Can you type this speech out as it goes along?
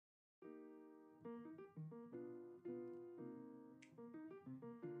Morning,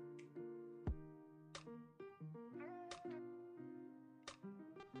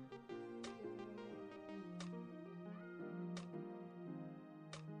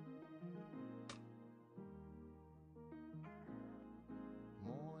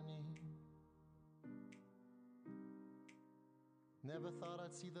 never thought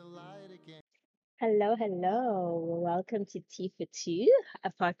I'd see the light again. Hello, hello. Welcome to Tea for Two,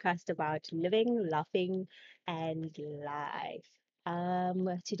 a podcast about living, laughing, and life.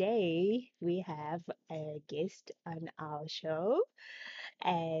 Today we have a guest on our show,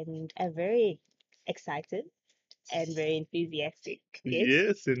 and a very excited and very enthusiastic guest.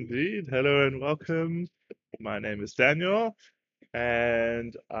 Yes, indeed. Hello and welcome. My name is Daniel,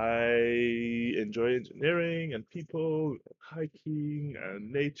 and I enjoy engineering and people, hiking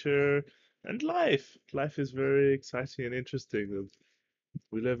and nature and life. Life is very exciting and interesting.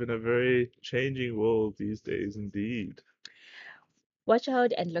 We live in a very changing world these days, indeed. Watch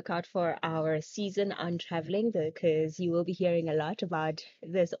out and look out for our season on traveling because you will be hearing a lot about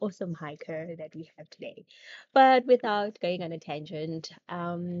this awesome hiker that we have today. But without going on a tangent,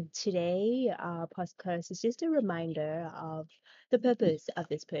 today our podcast is just a reminder of the purpose of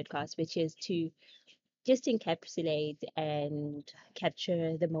this podcast, which is to just encapsulate and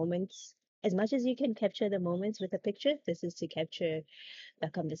capture the moments. As much as you can capture the moments with a picture, this is to capture the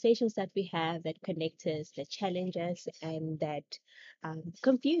conversations that we have that connect us, that challenge us, and that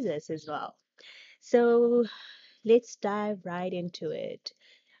confuse us as well. So let's dive right into it.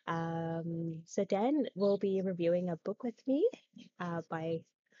 So Dan will be reviewing a book with me by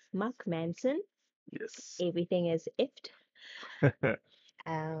Mark Manson. Yes. Everything is Ifed.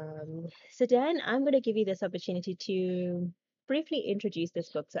 So Dan, I'm going to give you this opportunity to briefly introduce this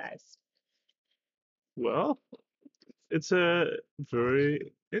book to us. Well, it's a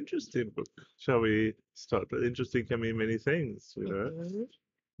very interesting book. Shall we start? Interesting can mean many things. Mhm.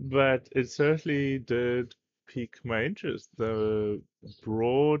 But it certainly did pique my interest. The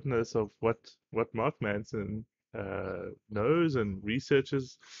broadness of what Mark Manson knows and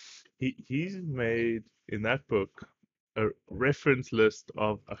researches. He's made in that book a reference list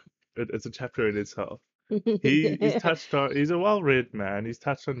of it's a chapter in itself. He's touched on. He's a well-read man. He's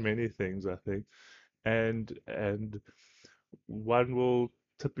touched on many things, I think, and one will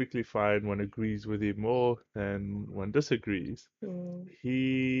typically find one agrees with him more than one disagrees. Mm,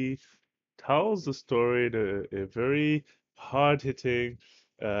 He tells the story in a very hard-hitting,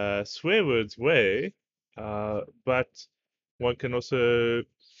 swear words way, but one can also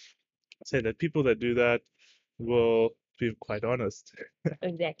say that people that do that will be quite honest.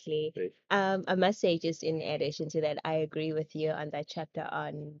 exactly. They- I must say, just in addition to that, I agree with you on that chapter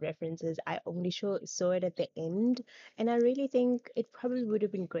on references. I only saw it at the end, and I really think it probably would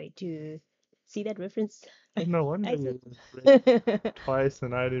have been great to see that reference. No wonder I you read said. twice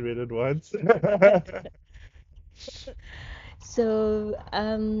and I only read it once. So,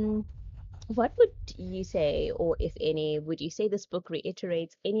 what would you say, or if any, would you say this book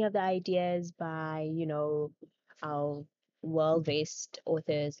reiterates any of the ideas by, our well-versed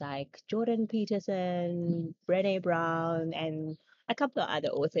authors like Jordan Peterson, Brené Brown, and a couple of other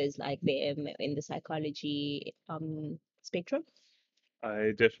authors like them in the psychology spectrum?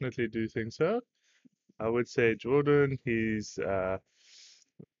 I definitely do think so. I would say Jordan, he's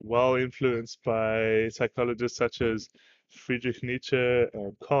well influenced by psychologists such as Friedrich Nietzsche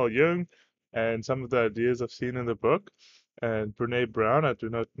and Carl Jung, and some of the ideas I've seen in the book. And Brene Brown, I do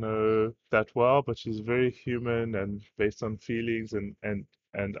not know that well, but she's very human and based on feelings.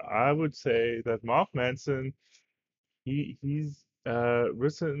 And I would say that Mark Manson, he's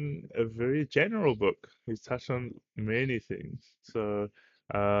written a very general book. He's touched on many things. So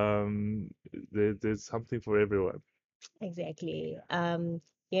there's something for everyone. Exactly.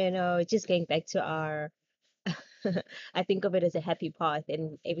 Just going back to our, I think of it as a happy path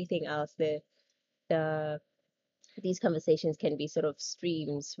and everything else, the these conversations can be sort of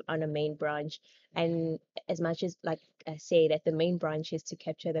streams on a main branch. And as much as, like I say, that the main branch is to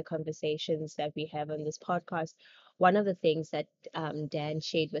capture the conversations that we have on this podcast, one of the things that Dan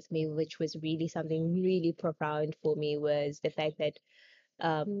shared with me, which was really something really profound for me, was the fact that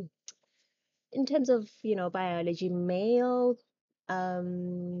um, in terms of, biology, males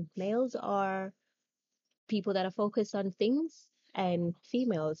are people that are focused on things, and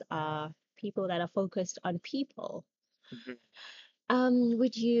females are people that are focused on people.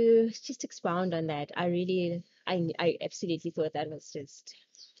 Would you just expound on that? I absolutely thought that was just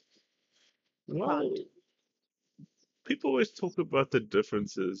Well, profound. people always talk about the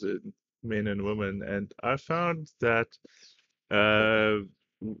differences in men and women, and I found that uh,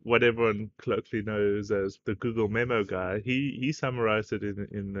 what everyone colloquially knows as the Google Memo guy, he summarized it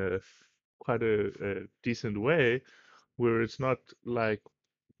in quite a decent way, where it's not like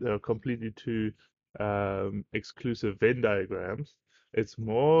completely two exclusive Venn diagrams. It's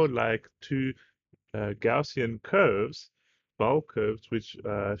more like two Gaussian curves, bulk curves, which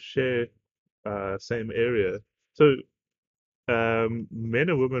share same area. So men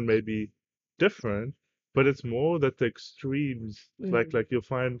and women may be different, but it's more that the extremes, Mm, like you'll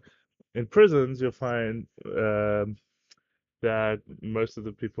find in prisons, you'll find that most of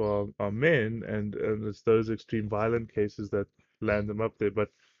the people are men, and it's those extreme violent cases that land them up there. But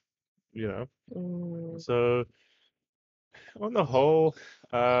you know, mm, so on the whole,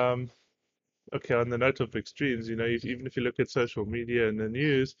 okay, on the note of extremes, even if you look at social media and the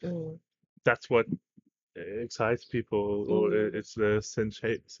news, mm, that's what excites people, or mm, it's the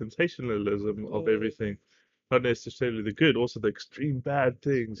sensationalism of mm, everything, not necessarily the good, also the extreme bad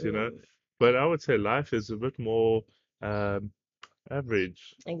things. mm. But I would say life is a bit more um,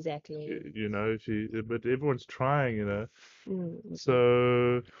 average, Exactly. if you, but everyone's trying. Mm, mm,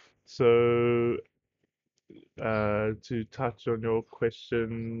 So, so to touch on your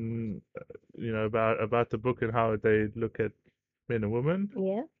question, about the book and how they look at men and women.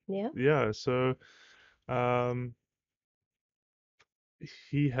 yeah, yeah. Yeah, so um,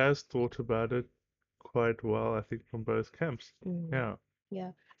 he has thought about it quite well, I think, from both camps. Mm, Yeah.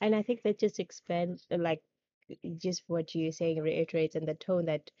 yeah. And I think that just expands, like, just what you're saying reiterates in the tone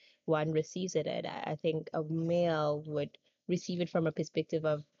that one receives it at. I think a male would receive it from a perspective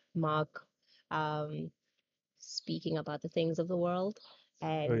of Mark speaking about the things of the world,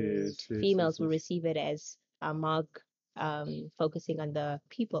 Oh, and yes, yes, yes, females will yes. receive it as Mark focusing on the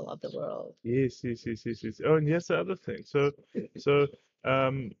people of the world. Yes, yes, yes, yes, yes. Oh, and here's the other thing. So,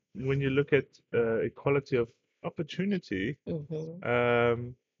 when you look at equality of opportunity, Mm-hmm.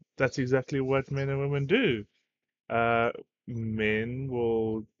 um, that's exactly what men and women do. uh, Men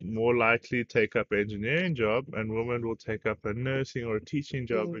will more likely take up engineering job, and women will take up a nursing or a teaching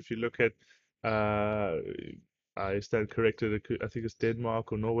job. Mm-hmm. If you look at, uh, I stand corrected, I think it's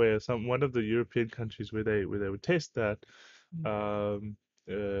Denmark or Norway or some one of the European countries where they would test that. Um,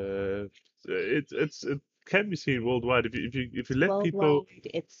 it can be seen worldwide if you let people. Worldwide,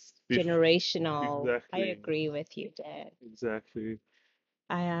 it's If generational. I exactly, agree with you, Dad. exactly,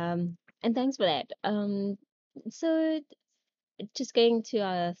 I and thanks for that. So just going to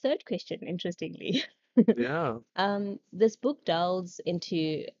our third question, interestingly. yeah. This book delves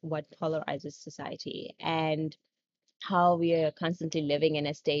into what polarizes society and how we are constantly living in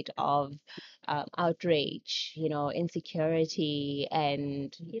a state of outrage, insecurity,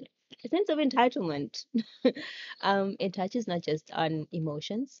 and a sense of entitlement. It touches not just on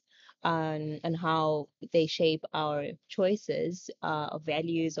emotions, on how they shape our choices of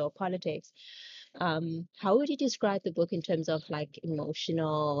values or politics. How would you describe the book in terms of like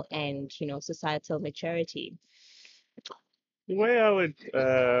emotional and societal maturity? The way I would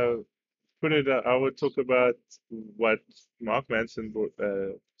put it, I would talk about what Mark Manson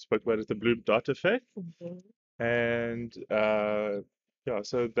spoke about as the blue dot effect. Mhm. And yeah,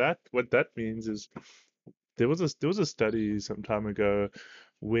 so that what that means is there was a study some time ago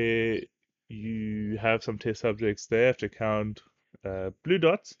where you have some test subjects, they have to count blue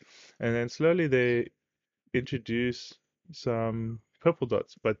dots, and then slowly they introduce some purple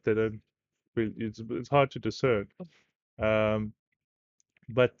dots, but they don't really, it's hard to discern. Um,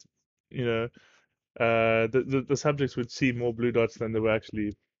 but you know the subjects would see more blue dots than there were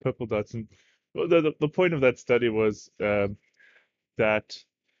actually purple dots. And well, the point of that study was that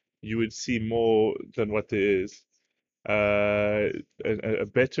you would see more than what there is. A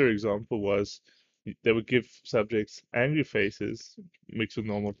better example was they would give subjects angry faces mixed with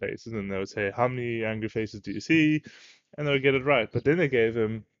normal faces, and they would say, "How many angry faces do you see?" And they would get it right. But then they gave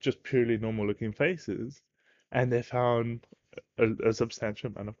them just purely normal looking faces, and they found a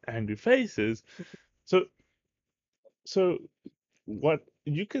substantial amount of angry faces. So, so what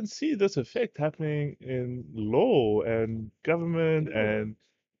you can see this effect happening in law and government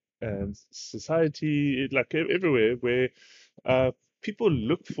and society, like everywhere, where uh, people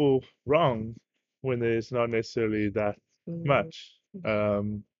look for wrong when there's not necessarily that Mm, much.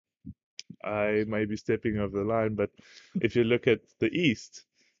 I may be stepping over the line, but if you look at the East,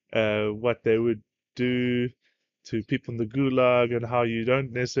 what they would do to people in the gulag and how you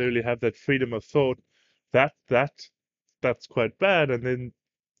don't necessarily have that freedom of thought, that that that's quite bad. And then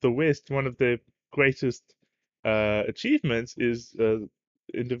the West, one of their greatest achievements is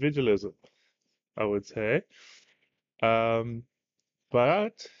individualism, I would say. Um,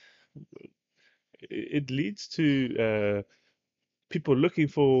 but it leads to people looking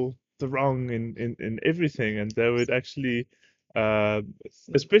for the wrong in everything, and they would actually, uh,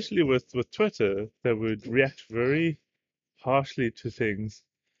 especially with Twitter, they would react very harshly to things,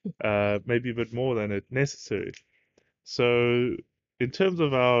 maybe a bit more than it necessary. So, in terms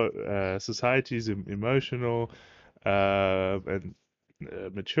of our society's emotional and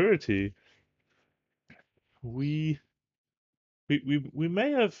maturity, we, we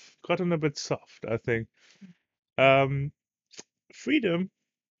may have gotten a bit soft, I think. Um, Freedom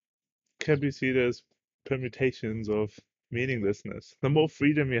can be seen as permutations of meaninglessness. The more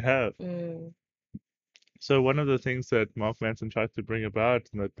freedom you have. Mm, So one of the things that Mark Manson tried to bring about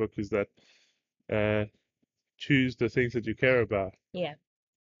in that book is that uh, choose the things that you care about, yeah,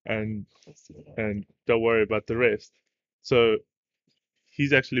 and I see that. and don't worry about the rest. So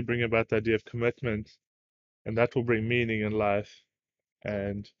he's actually bringing about the idea of commitment, and that will bring meaning in life.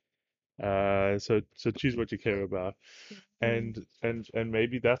 And so choose what you care about, Mm. and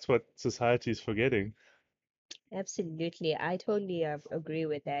maybe that's what society is forgetting. Absolutely. I totally agree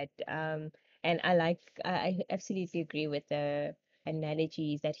with that. And I absolutely agree with the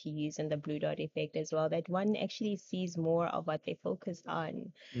analogies that he used and the blue dot effect as well, that one actually sees more of what they focus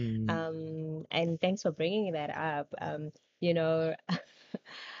on. Mm. And thanks for bringing that up. You know,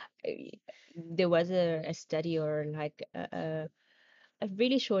 there was a study or like a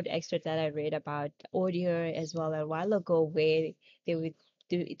really short excerpt that I read about audio as well a while ago, where they would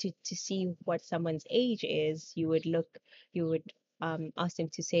do to see what someone's age is. You would ask them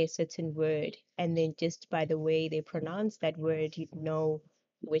to say a certain word, and then just by the way they pronounce that word, you'd know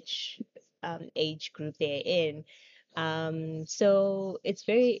which age group they're in. So it's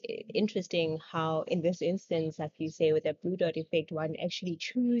very interesting how, in this instance, like you say, with the blue dot effect, one actually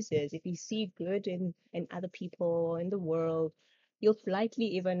chooses. If you see good in other people in the world, you'll likely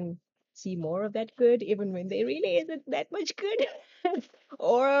even see more of that good, even when there really isn't that much good.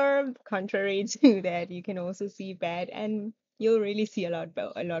 Or contrary to that, you can also see bad, and you'll really see a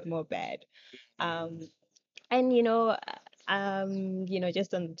lot more bad. Um, and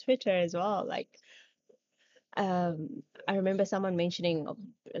just on Twitter as well, like I remember someone mentioning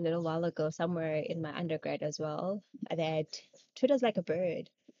a little while ago, somewhere in my undergrad as well, that Twitter's like a bird,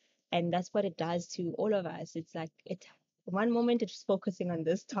 and that's what it does to all of us. It's like it. One moment it's focusing on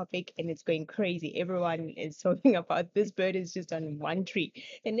this topic and it's going crazy. Everyone is talking about this bird is just on one tree.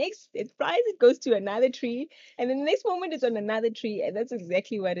 The next it flies, it goes to another tree, and then the next moment it's on another tree, and that's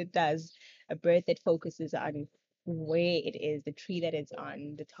exactly what it does. A bird that focuses on where it is, the tree that it's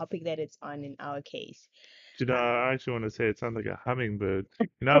on, the topic that it's on in our case. You know, Uh, I actually want to say it sounds like a hummingbird. You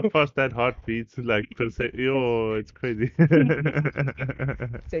know how fast that heart beats, like per se. Oh, it's crazy.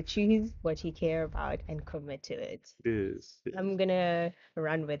 So choose what you care about and commit to it. Yes, I'm yes. gonna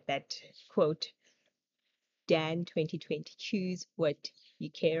run with that quote, Dan 2020. Choose what you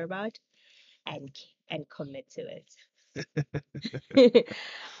care about and commit to it.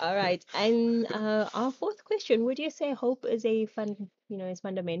 All right. And our fourth question, would you say hope is is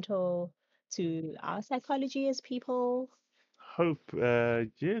fundamental to our psychology as people? Hope.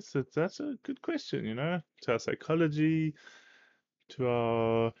 Yes, that's a good question. You know, to our psychology, to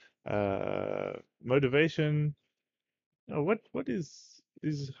our motivation. What is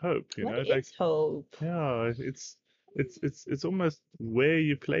hope? You What know, like is hope? yeah, it's almost where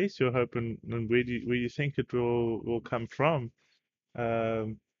you place your hope, and where you think it will come from.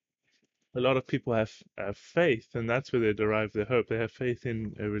 Um, a lot of people have faith, and that's where they derive their hope. They have faith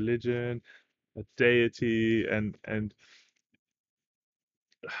in a religion, a deity, and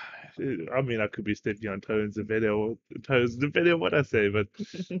I mean, I could be stepping on toes depending on what I say, but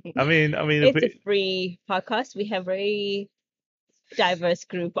I mean, if It's a we, free podcast. We have very diverse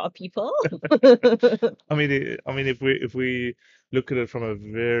group of people. if we look at it from a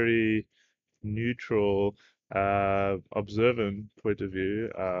very neutral, observant point of view,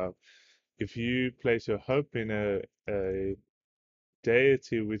 if you place your hope in a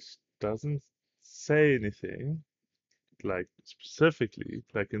deity which doesn't say anything, like specifically,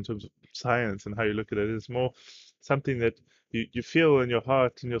 like in terms of science and how you look at it, it's more something that you feel in your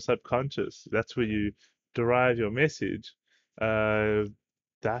heart, in your subconscious. That's where you derive your message. Uh,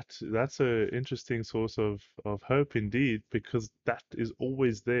 that's a interesting source of hope indeed, because that is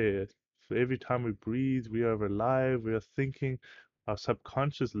always there. So every time we breathe, we are alive, we are thinking, our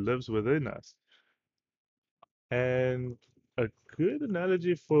subconscious lives within us. And a good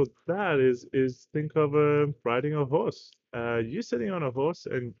analogy for that is think of riding a horse. You're sitting on a horse,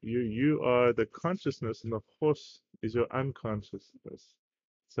 and you are the consciousness, and the horse is your unconsciousness.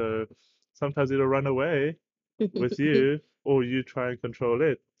 So sometimes it'll run away with you, or you try and control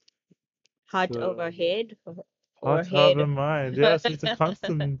it. Heart So over head. or Heart, heart, head. and mind. Yes, it's a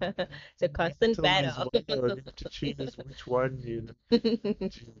constant It's a constant battle as battle. well. You have to choose which one do you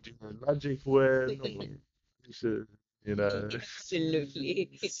logic win or you should, you know.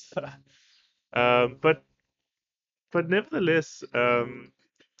 Absolutely. But nevertheless,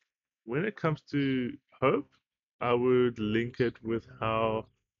 when it comes to hope, I would link it with how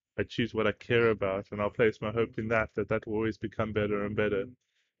I choose what I care about, and I'll place my hope in that will always become better and better.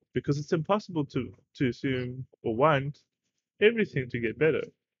 Because it's impossible to assume or want everything to get better.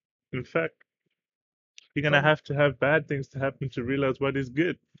 In fact, you're gonna Oh, have to have bad things to happen to realize what is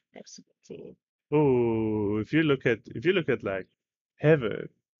good. absolutely. Oh, if you look at like heaven,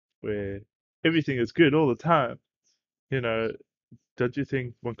 where everything is good all the time, you know, don't you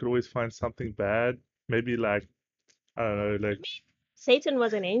think one could always find something bad? Maybe like I don't know, like Satan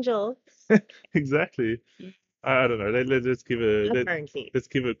was an angel, exactly. I don't know. Let's give apparently. let's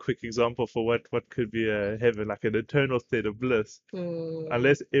give a quick example for what could be a heaven, like an eternal state of bliss. Mm,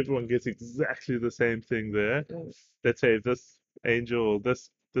 Unless everyone gets exactly the same thing there. mm, Let's say this angel or this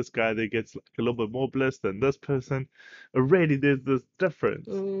guy that gets like a little bit more bliss than this person. Already there's this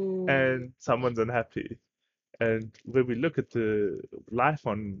difference, mm, and someone's unhappy. And when we look at the life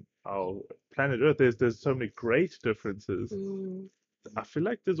on our planet Earth, there's so many great differences. mm, I feel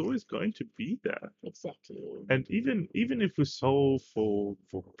like there's always going to be that. exactly. And even if we solve for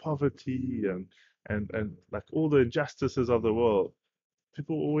poverty and like all the injustices of the world,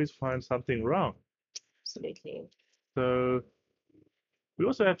 people always find something wrong. Absolutely. So we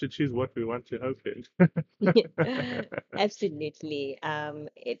also have to choose what we want to hope in. Absolutely.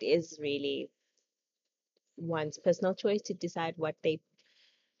 It is really one's personal choice to decide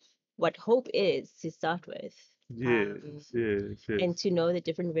what hope is to start with. Um, Yes, yes, and yes, to know the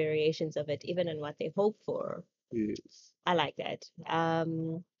different variations of it, even on what they hope for. yes. I like that.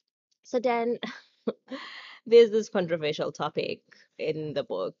 So then there's this controversial topic in the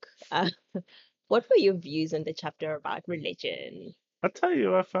book. What were your views on the chapter about religion? I tell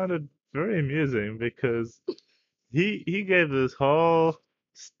you, I found it very amusing because he gave this whole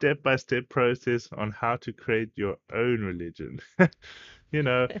step-by-step process on how to create your own religion. You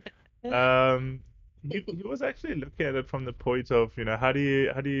know, um, he was actually looking at it from the point of, how do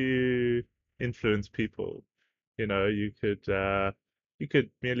you influence people? You could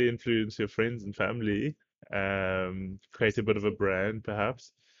merely influence your friends and family, create a bit of a brand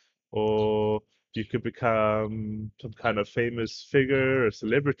perhaps, or you could become some kind of famous figure, a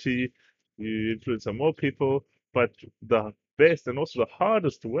celebrity. You influence some more people, but the best and also the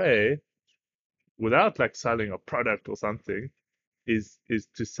hardest way, without like selling a product or something, is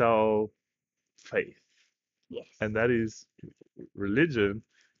to sell faith, Yes. and that is religion.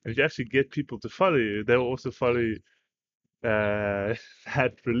 And if you actually get people to follow you, they'll also follow that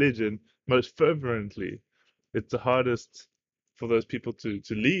religion most fervently. It's the hardest for those people to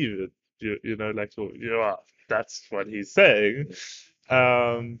leave it. Like, so, that's what he's saying.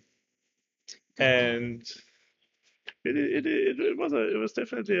 Um, and it was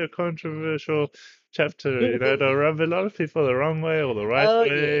definitely a controversial chapter. It rubbed a lot of people the wrong way or the right Oh,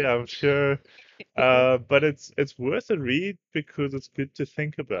 way, yes. I'm sure. But it's worth a read because it's good to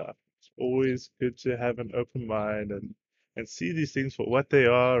think about. It's always good to have an open mind and see these things for what they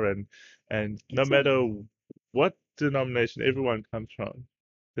are, and no matter Exactly. what denomination everyone comes from,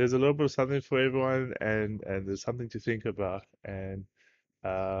 there's a little bit of something for everyone, and there's something to think about. And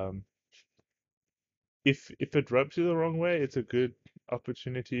um, if it rubs you the wrong way, it's a good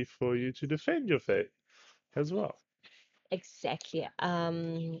opportunity for you to defend your faith as well. Exactly.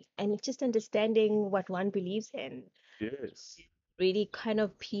 And it's just understanding what one believes in, Yes. really kind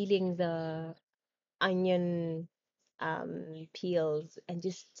of peeling the onion peels and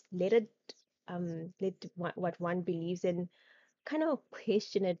just let what one believes in kind of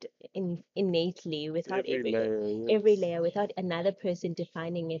question it innately without Every layer, every yes. layer, without another person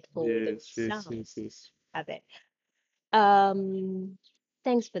defining it for Yes, yes, yes, themselves. yes. Have it. Um,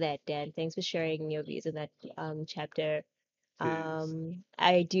 Thanks for that, Dan. Thanks for sharing your views on that chapter. Yes.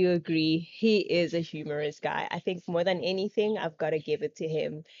 I do agree. He is a humorous guy. I think more than anything, I've got to give it to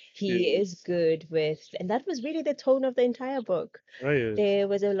him. He is Yes. good with, and that was really the tone of the entire book. Oh, yes. There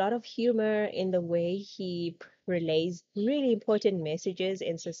was a lot of humor in the way he relays really important messages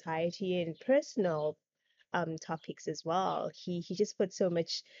in society and personal topics as well. He just put so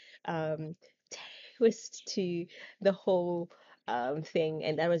much um twist to the whole thing,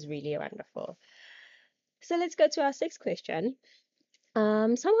 and that was really wonderful. So let's go to our sixth question.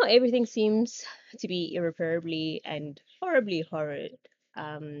 Somehow everything seems to be irreparably and horribly horrid.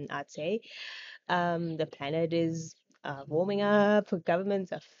 I'd say. The planet is are warming up,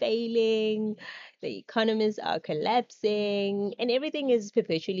 governments are failing, the economies are collapsing, and everything is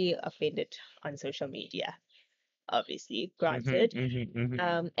perpetually offended on social media. Obviously, granted,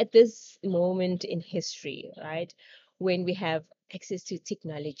 at this moment in history, right, when we have access to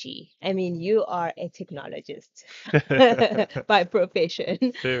technology. I mean, you are a technologist by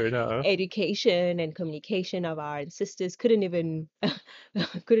profession. Fair enough. Education and communication of our ancestors couldn't even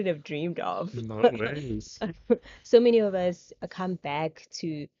couldn't have dreamed of. No ways. So many of us come back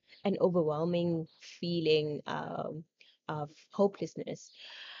to an overwhelming feeling of hopelessness.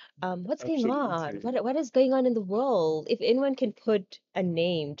 What's going on? Absolutely. What is going on in the world? If anyone can put a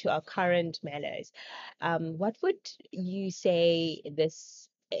name to our current manners, what would you say this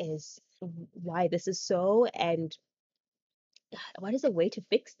is? Why this is so, and what is a way to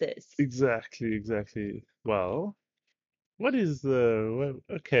fix this? Exactly, exactly. Well, what is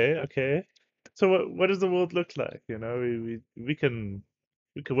okay, okay. So what does the world look like? You know, we can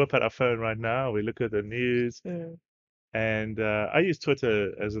whip out our phone right now. We look at the news, Mm. and I use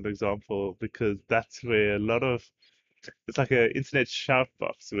Twitter as an example because that's where a lot of it's like an internet shout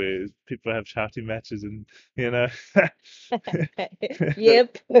box where people have shouting matches, and you know, the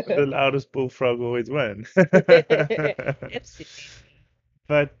Yep. the loudest bullfrog always win. Absolutely.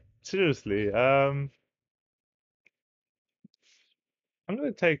 But seriously, I'm going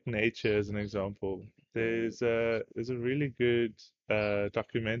to take nature as an example. There's a really good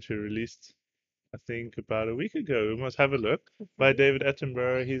documentary released, I think, about a week ago. We must have a look by Mhm. David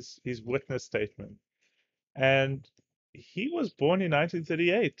Attenborough. His witness statement, and he was born in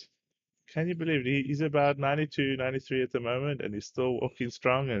 1938. Can you believe it? He's about 92, 93 at the moment, and he's still walking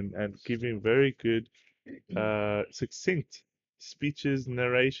strong and giving very good, succinct speeches,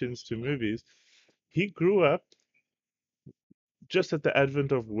 narrations to movies. He grew up just at the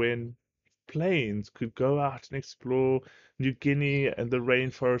advent of when planes could go out and explore New Guinea and the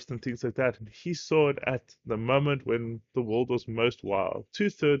rainforest and things like that. And he saw it at the moment when the world was most wild.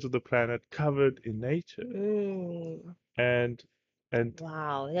 Two-thirds of the planet covered in nature. Mm. And and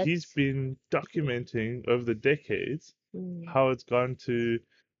Wow, he's that's been documenting over the decades mm. how it's gone to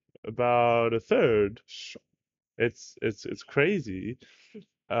about a third. Sure. It's crazy.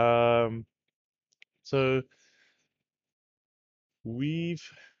 Um, so we've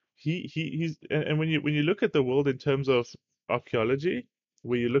he's and when you look at the world in terms of archaeology,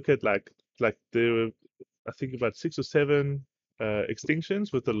 where you look at like there were I think about six or seven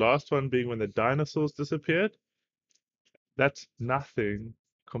extinctions, with the last one being when the dinosaurs disappeared. That's nothing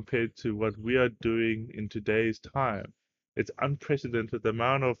compared to what we are doing in today's time. It's unprecedented the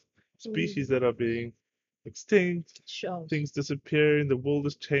amount of species Mm. that are being extinct, Sure. things disappearing, the world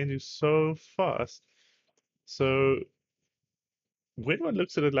is changing so fast. So when one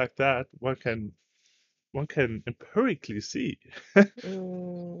looks at it like that, one can empirically see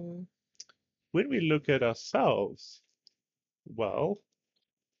Mm. when we look at ourselves, well,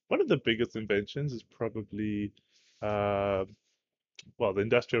 one of the biggest inventions is probably, uh, well, the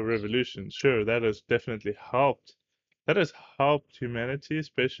Industrial Revolution. Sure, that has definitely helped. That has helped humanity,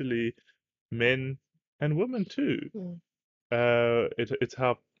 especially men and women too. Mm. It's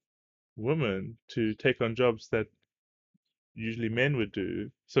helped women to take on jobs that usually men would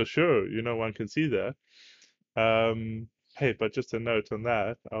do. So sure, one can see that. Hey, but just a note on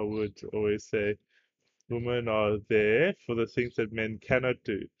that, I would always say women are there for the things that men cannot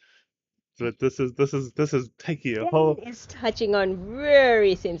do. But this is taking a Dan whole is touching on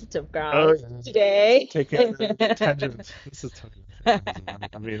very sensitive oh ground yeah, today. taking a little tangent. This is totally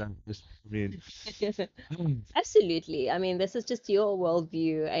feminism. Absolutely. I mean, this is just your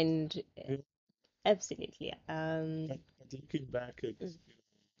worldview, and Yeah, absolutely. but looking back at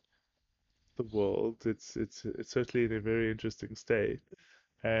the world, it's certainly in a very interesting state,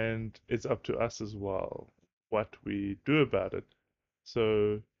 and it's up to us as well what we do about it.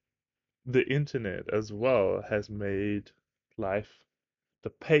 So the internet as well has made life, the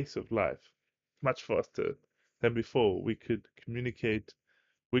pace of life, much faster than before. We could communicate,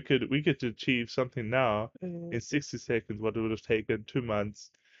 we could achieve something now Mm, in 60 seconds what it would have taken 2 months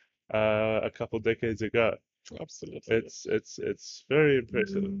a couple decades ago. absolutely. It's very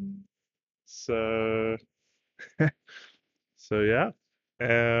impressive. So so yeah.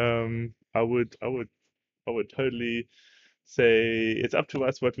 I would totally say it's up to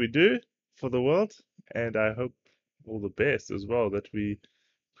us what we do for the world, and I hope all the best as well that we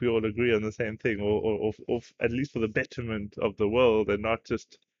all agree on the same thing, or at least for the betterment of the world and not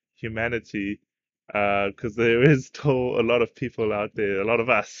just humanity, because there is still a lot of people out there, a lot of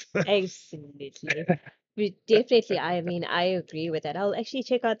us. Absolutely. We definitely, I mean, I agree with that. I'll actually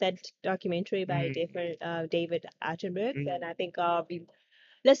check out that documentary by Mm, David Attenborough, and mm, I think our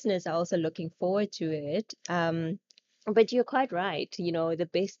listeners are also looking forward to it. But you're quite right. You know, the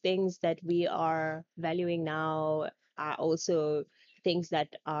best things that we are valuing now are also things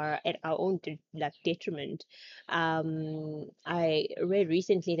that are at our own like detriment. I read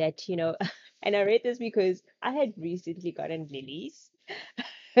recently that, and I read this because I had recently gotten lilies.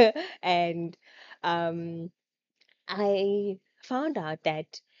 And um, I found out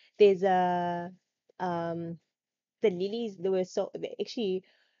that there's a the lilies they were so they actually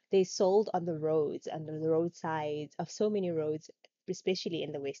they sold on the roads and the roadsides of so many roads, especially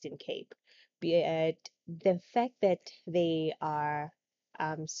in the Western Cape. Be it the fact that they are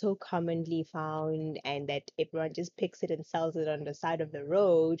so commonly found and that everyone just picks it and sells it on the side of the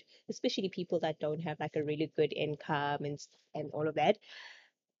road, especially people that don't have like a really good income and all of that.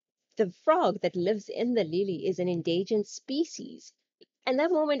 The frog that lives in the lily is an endangered species. And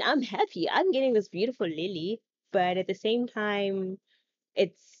that moment, I'm happy. I'm getting this beautiful lily, but at the same time,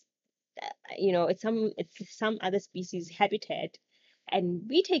 it's it's some other species habitat, and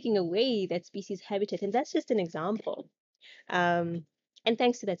we taking away that species habitat, and that's just an example. Um, and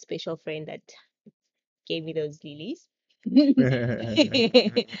thanks to that special friend that gave me those lilies.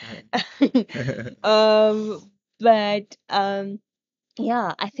 um, but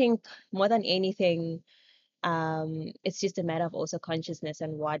yeah, I think more than anything, it's just a matter of also consciousness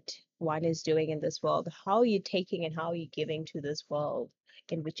and what one is doing in this world, how you're taking and how you're giving to this world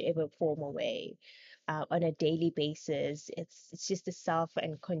in whichever form or way, on a daily basis. It's just a self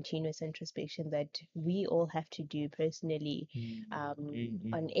and continuous introspection that we all have to do personally, mm,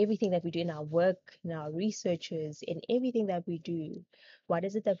 mm, on everything that we do in our work, in our researches, in everything that we do. What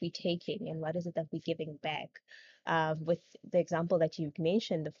is it that we're taking and what is it that we're giving back? With the example that you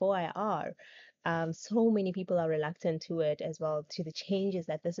mentioned, the 4IR, so many people are reluctant to it as well, to the changes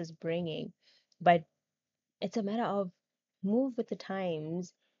that this is bringing. But it's a matter of move with the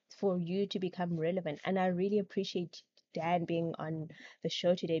times for you to become relevant. And I really appreciate Dan being on the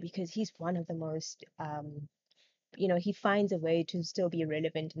show today because he's one of the most, he finds a way to still be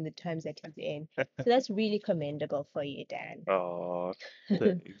relevant in the times that he's in. So that's really commendable for you, Dan. oh,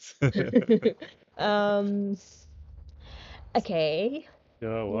 thanks. um, okay.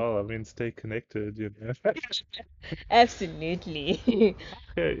 Yeah, Mm, well, I mean, stay connected, absolutely.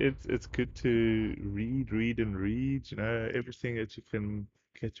 Yeah, it's good to read and read, everything that you can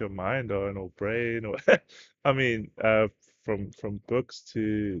get your mind on or brain or I mean, from books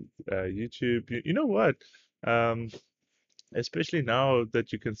to YouTube. You know what? Um, Especially now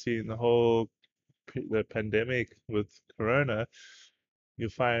that you can see in the pandemic with Corona, you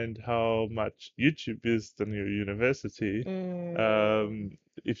find how much YouTube is than your university. Mm, Um,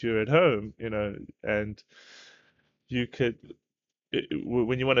 if you're at home, and you could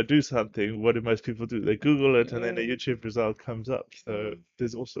when you want to do something, what do most people do? They Google it, and then a mm, YouTube result comes up. So mm,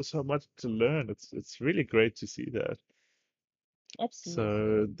 there's also so much to learn. It's really great to see that.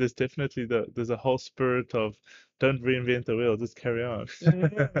 absolutely. So there's a whole spirit of don't reinvent the wheel, just carry on.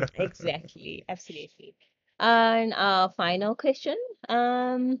 Exactly, absolutely. And our final question.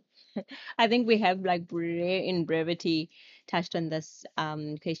 Um, I think we have like in brevity touched on this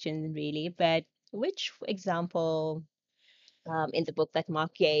question really, but which example in the book that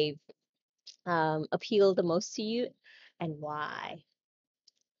Mark gave appealed the most to you and why?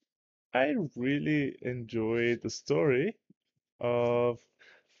 I really enjoy the story of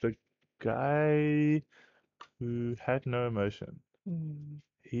the guy who had no emotion. Mm,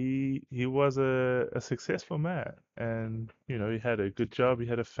 He was a successful man, and he had a good job, he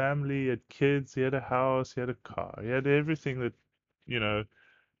had a family, he had kids, he had a house, he had a car, he had everything that you know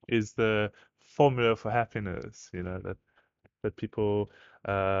is the formula for happiness. That people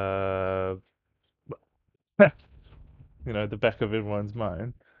uh the back of everyone's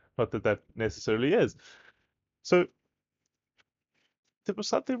mind. Not that that necessarily is. So there was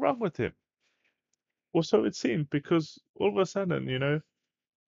something wrong with him, or so it seemed, because all of a sudden,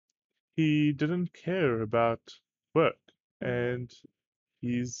 he didn't care about work, mm, and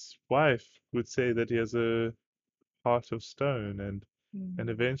his wife would say that he has a heart of stone, and mm,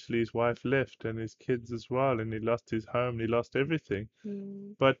 eventually his wife left and his kids as well, and he lost his home and he lost everything.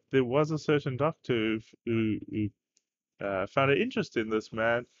 mm, But there was a certain doctor who found an interest in this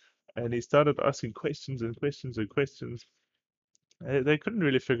man, and he started asking questions and questions and questions. They couldn't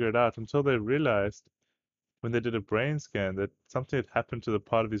really figure it out until they realized when they did a brain scan that something had happened to the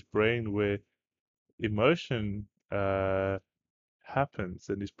part of his brain where emotion happens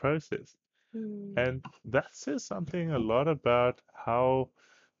and is processed. mm, And that says something a lot about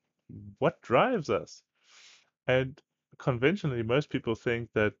what drives us. And conventionally, most people think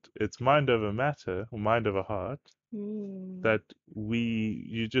that it's mind over matter or mind over heart. Mm. That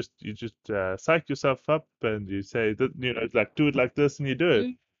you just psych yourself up and you say that it's like do it like this and you do it.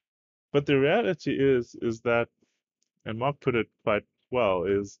 Mm. But the reality is that, and Mark put it quite well,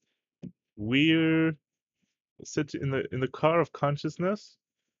 is we're sitting in the car of consciousness.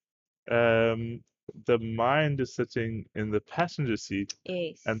 Um, the mind is sitting in the passenger seat,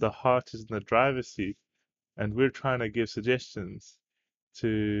 and Yes. the heart is in the driver's seat, and we're trying to give suggestions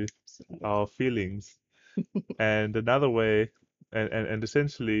to our Absolutely. feelings. And another way, and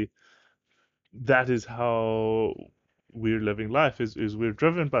essentially, that is how we're living life. Is we're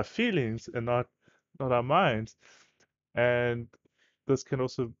driven by feelings and not our minds. And this can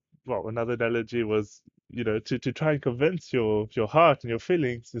also, well, another analogy was, to try and convince your heart and your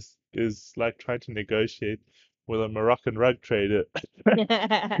feelings is like trying to negotiate with a Moroccan rug trader.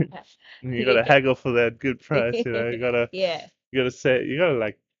 You gotta Yeah. haggle for that good price, you gotta Yeah. you gotta say you gotta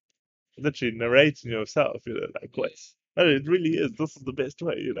like literally narrating yourself, like what's no, it really is. This is the best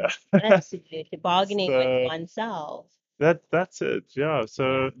way, Absolutely. Bargaining with So oneself. that's it, yeah. Yeah.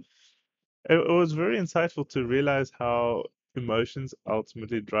 So it was very insightful to realize how emotions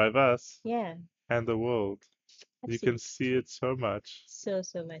ultimately drive us Yeah. and the world. You can Absolutely. see it so much. So,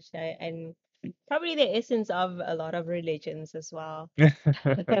 so much. And probably the essence of a lot of religions as well.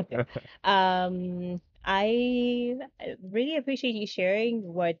 I really appreciate you sharing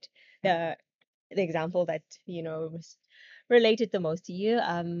what the the example that, was related the most to you.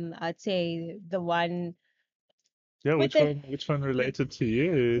 I'd say the one Yeah, with which one related to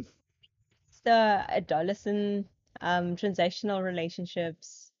you? the adolescent transactional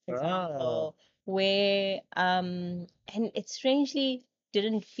relationships Ah, example where and it strangely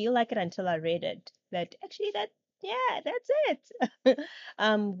didn't feel like it until I read it that actually that yeah that's it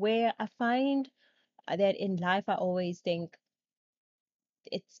where I find that in life I always think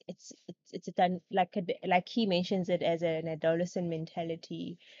it's done like like he mentions it as an adolescent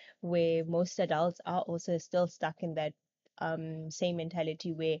mentality where most adults are also still stuck in that same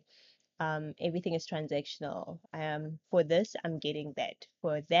mentality where everything is transactional. For this, I'm getting that.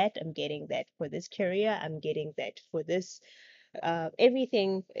 For that, I'm getting that. For this career, I'm getting that. For this,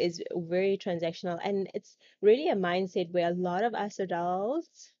 everything is very transactional, and it's really a mindset where a lot of us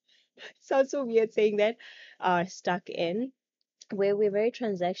adults sounds so weird saying that are stuck in where we're very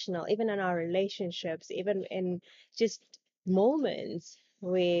transactional, even in our relationships, even in just moments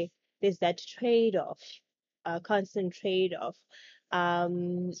where there's that trade off, constant trade off.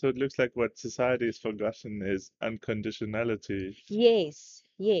 Um, so it looks like what society has forgotten is unconditionality. yes,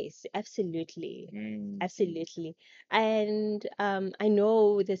 yes, absolutely. Mm. Absolutely. And I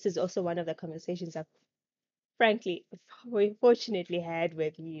know this is also one of the conversations I've frankly, we fortunately had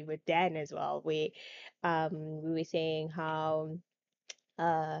with you, with Dan as well, where we were saying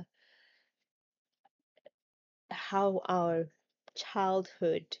uh, how our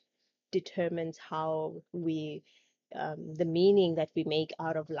childhood determines how we the meaning that we make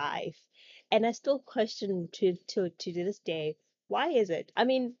out of life. And I still question to this day, why is it? I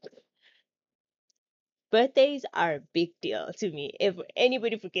mean, birthdays are a big deal to me. If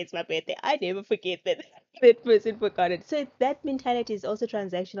anybody forgets my birthday, I never forget that that person forgot it. So that mentality is also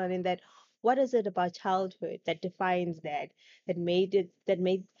transactional in that what is it about childhood that defines that made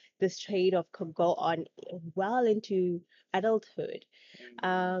this trade-off could go on well into adulthood.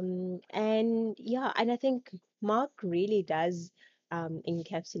 And yeah, and I think Mark really does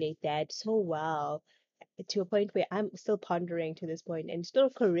encapsulate that so well to a point where I'm still pondering to this point and still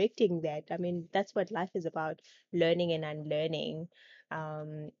correcting that. I mean, that's what life is about, learning and unlearning.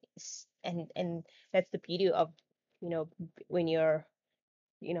 And that's the beauty of, when you're,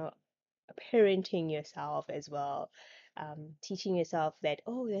 you know, parenting yourself as well, teaching yourself that,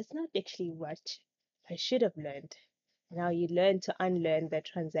 oh, that's not actually what I should have learned. Now you learn to unlearn the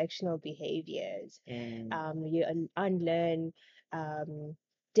transactional behaviors. Mm. Unlearn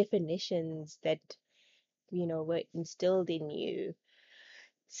definitions that were instilled in you.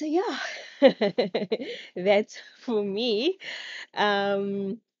 So yeah, that's for me.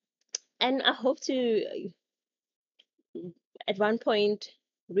 Um, and I hope to at one point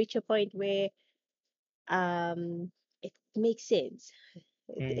reach a point where it makes sense.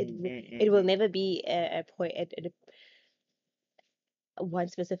 It it, Mm, w- mm, mm, it will mm. never be a point at one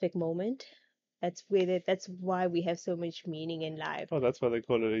specific moment. That's why we have so much meaning in life. Oh, that's why they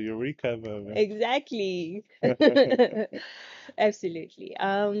call it a eureka moment. Exactly. Absolutely.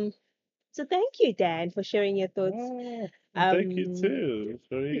 So thank you, Dan, for sharing your thoughts. Ah, thank you Um, too. It's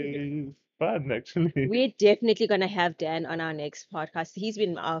very fun, actually. we're definitely gonna have Dan on our next podcast. He's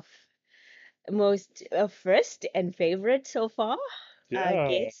been off. most first and favorite so far Yeah.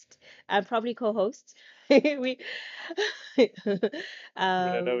 guest and probably co-host. We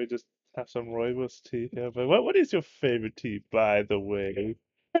Yeah, no, um we just have some rooibos tea here. But what is your favorite tea, by the way?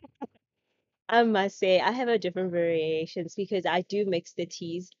 I must say I have a different variations because I do mix the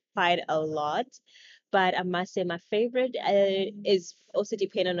teas quite a lot. But I must say my favorite is also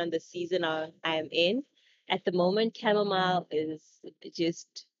dependent on the season I'm in. At the moment, chamomile is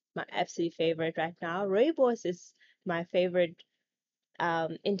just my absolute favorite right now. Rooibos is my favorite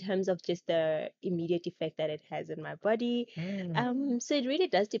in terms of just the immediate effect that it has in my body. Mm. So it really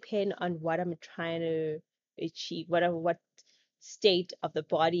does depend on what I'm trying to achieve, what state of the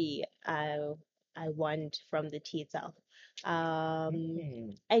body I want from the tea itself. Um,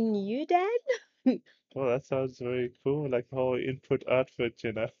 Mm. and you, Dan? Well, that sounds very cool, like the whole input output,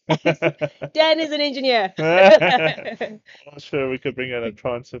 you know. Dan is an engineer. I'm sure we could bring in a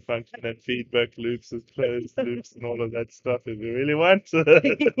transfer function and feedback loops and closed loops and all of that stuff if we really want.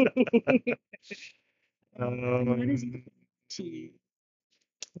 What is Um,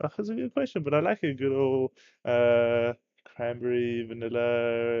 that's a good question, but I like a good old uh, cranberry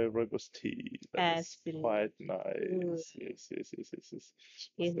vanilla rooibos tea. That is absolute? quite Ooh, nice. Yes, yes, yes, yes, yes.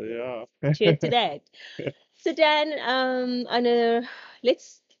 yes. So yeah. Cheers to that. So Dan, on a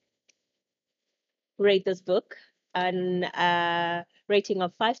let's rate this book on a rating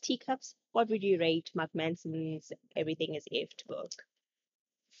of 5 teacups. What would you rate Mark Manson's Everything Is Gift book?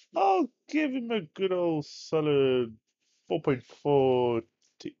 I'll give him a good old solid 4.4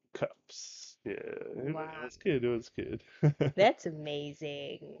 teacups. Yeah, it Wow, was good. It was good. that's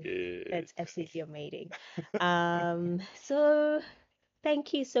amazing. Yeah. That's absolutely amazing. So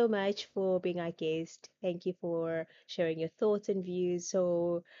thank you so much for being our guest. Thank you for sharing your thoughts and views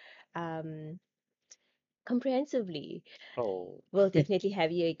so um, comprehensively. Oh. We'll definitely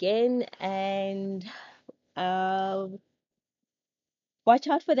have you again, and uh, watch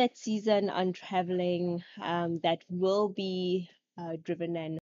out for that season on traveling that will be driven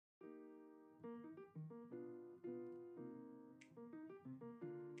and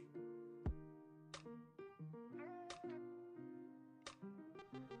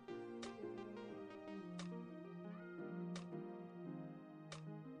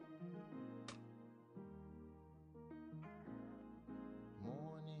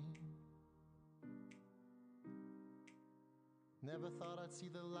Morning. Never thought I'd see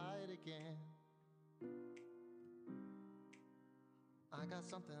the light again. I got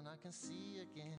something I can see again.